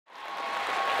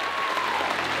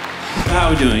How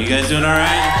we doing? You guys doing all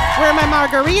right? Where are my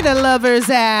margarita lovers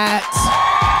at?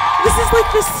 This is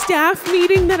like the staff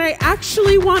meeting that I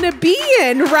actually want to be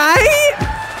in, right?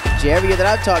 Every year that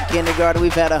I've taught kindergarten,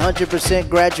 we've had 100%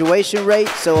 graduation rate,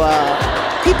 so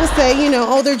People say,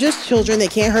 oh, they're just children, they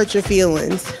can't hurt your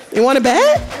feelings. You want to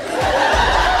bet?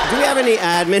 Do we have any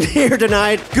admin here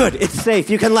tonight? Good, it's safe,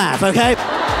 you can laugh, okay?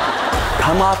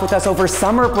 Come off with us over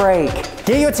summer break.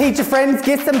 Get your teacher friends,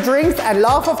 get some drinks, and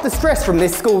laugh off the stress from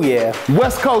this school year.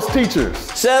 West Coast teachers.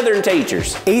 Southern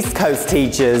teachers. East Coast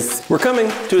teachers. We're coming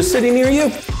to a city near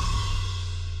you.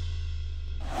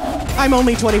 I'm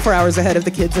only 24 hours ahead of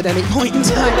the kids at any point in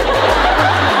time.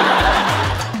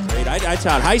 I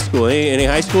taught high school. Any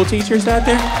high school teachers out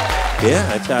there? Yeah,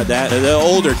 I taught that. The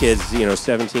older kids,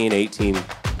 17, 18,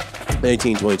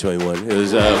 19, 20, 21. It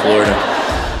was Florida.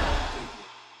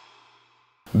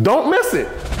 Don't miss it.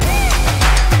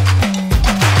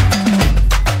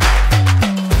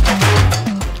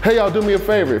 Hey, y'all, do me a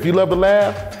favor. If you love to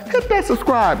laugh, hit that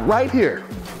subscribe right here.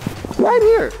 Right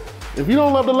here. If you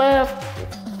don't love to laugh,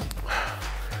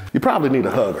 you probably need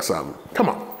a hug or something. Come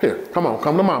on, here, come on,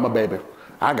 come to mama, baby.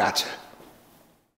 I got you.